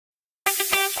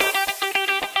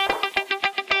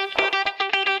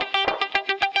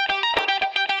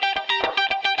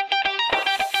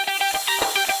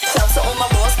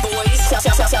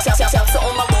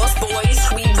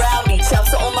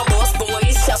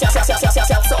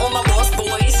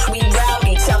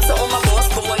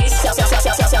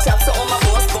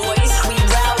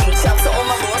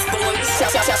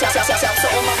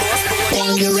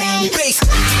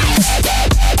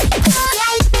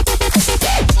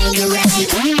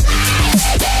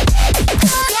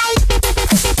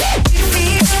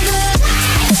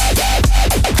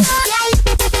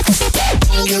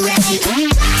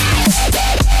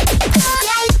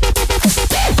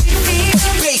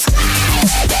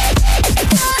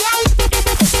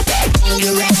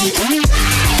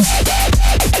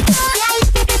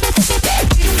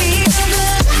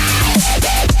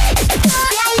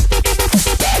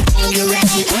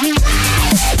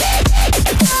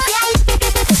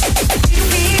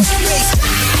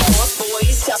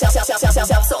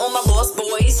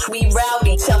we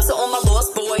rowdy. Shouts to all my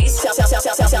lost boys. Shouts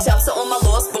to all my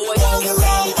lost boys.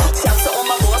 Shouts to all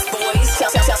my lost boys.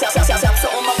 Shouts to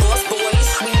all my lost boys.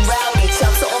 We rowdy.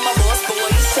 Shouts to all my lost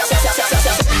boys.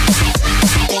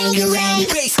 When you're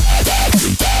ready.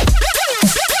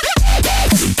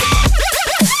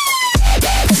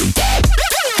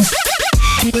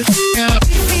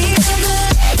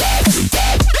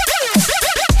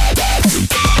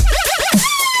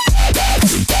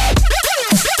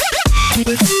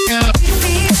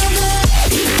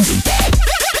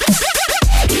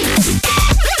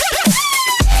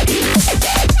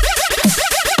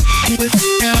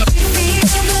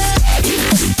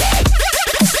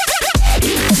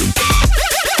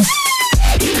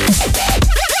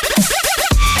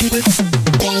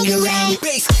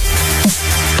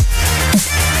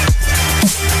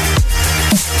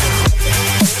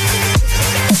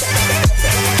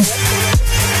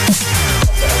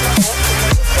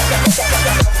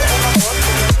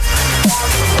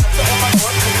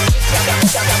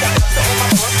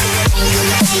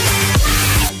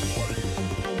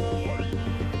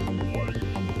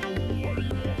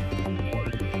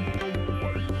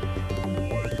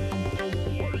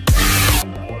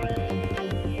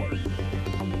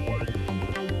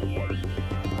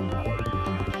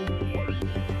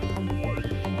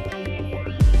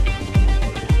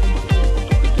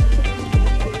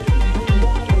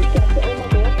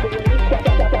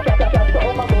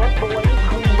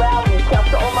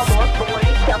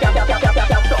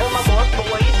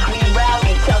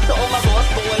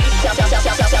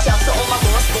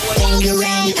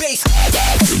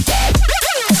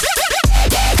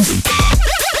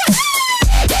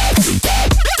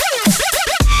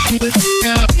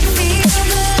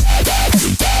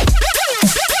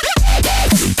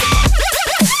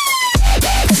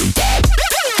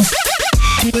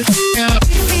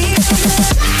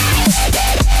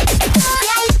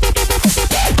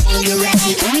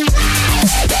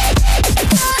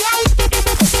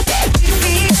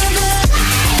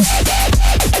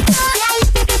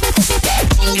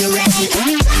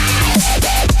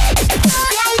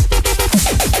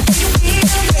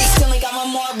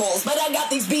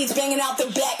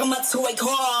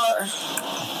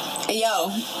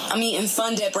 I'm eating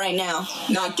Fun Dip right now.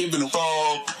 Not giving a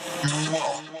fuck.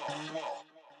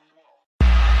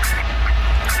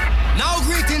 Now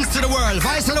greetings to the world.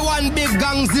 Vice of the one big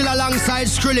gangzilla alongside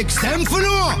Skrillex. Them for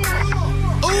no.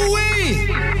 Ooh-wee.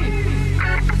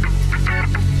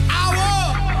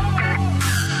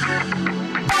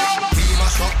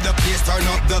 Up the place, turn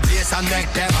up the bass and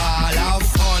make them all have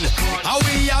fun. How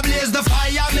we ablaze the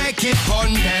fire, make it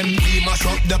fun. Them we mash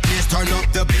up the place, turn up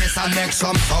the bass and make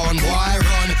some sound. Why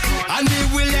run? And we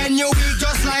will end your week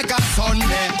just like a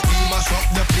Sunday. We mash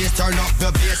up the place, turn up the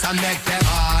bass and make them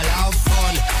all have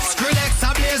fun. Skrillex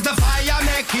ablaze the fire,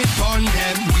 make it fun.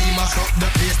 Them we mash up the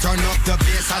place, turn up the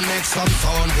bass and make some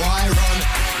sound. Why run?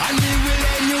 And we will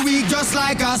end your week just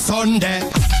like a Sunday.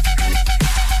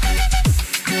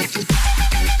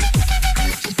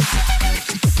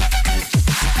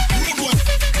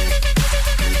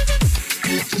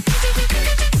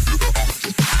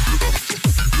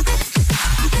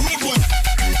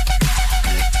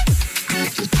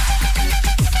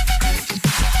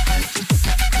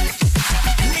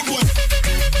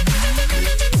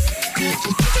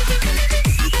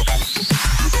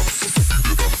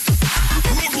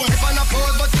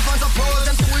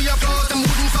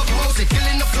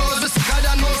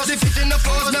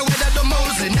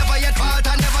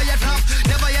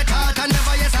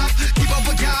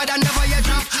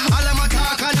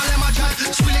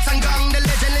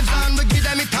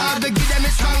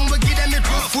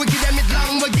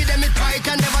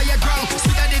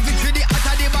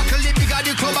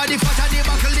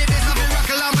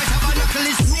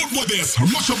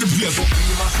 Mash up the place. We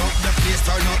mash up the place,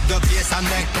 turn up the bass and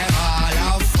make them all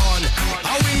have fun.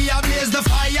 How we ablaze the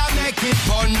fire, make it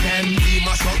fun. Then we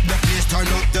mash up the place, turn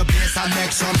up the bass and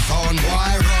make some sound.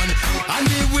 Why run? And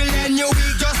we will end your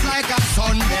week just like a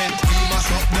Sunday. We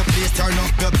mash up the place, turn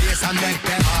up the bass and make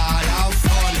them all have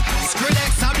fun.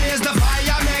 Skrillex ablaze the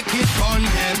fire, make it fun.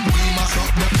 Then we mash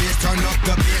up the place, turn up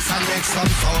the bass and make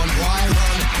some sound. Why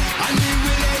run? And we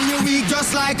will end your week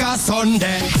just like a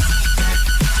Sunday.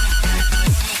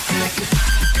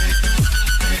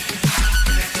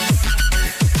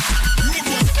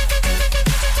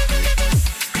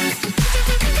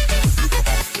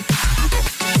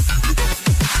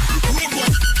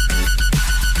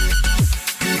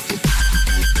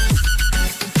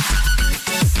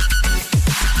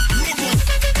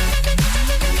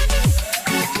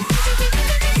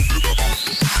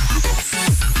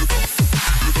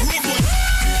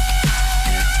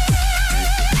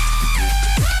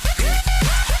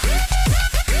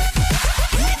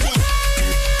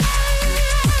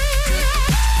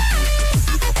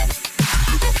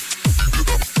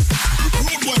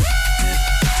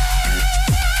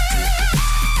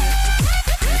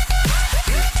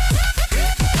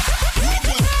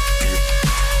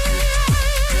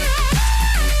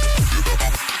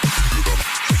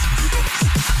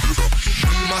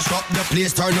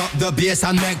 place, turn up the bass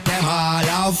and make them all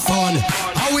have fun.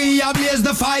 How we ablaze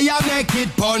the fire, make it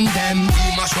pun them. We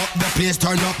mash up the place,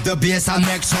 turn up the bass and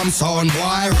make some sound,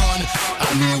 boy run.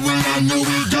 And we will and you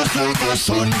will just like the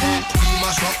sun. We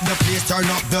mash up the place, turn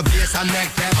up the bass and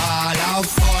make them all have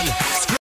fun.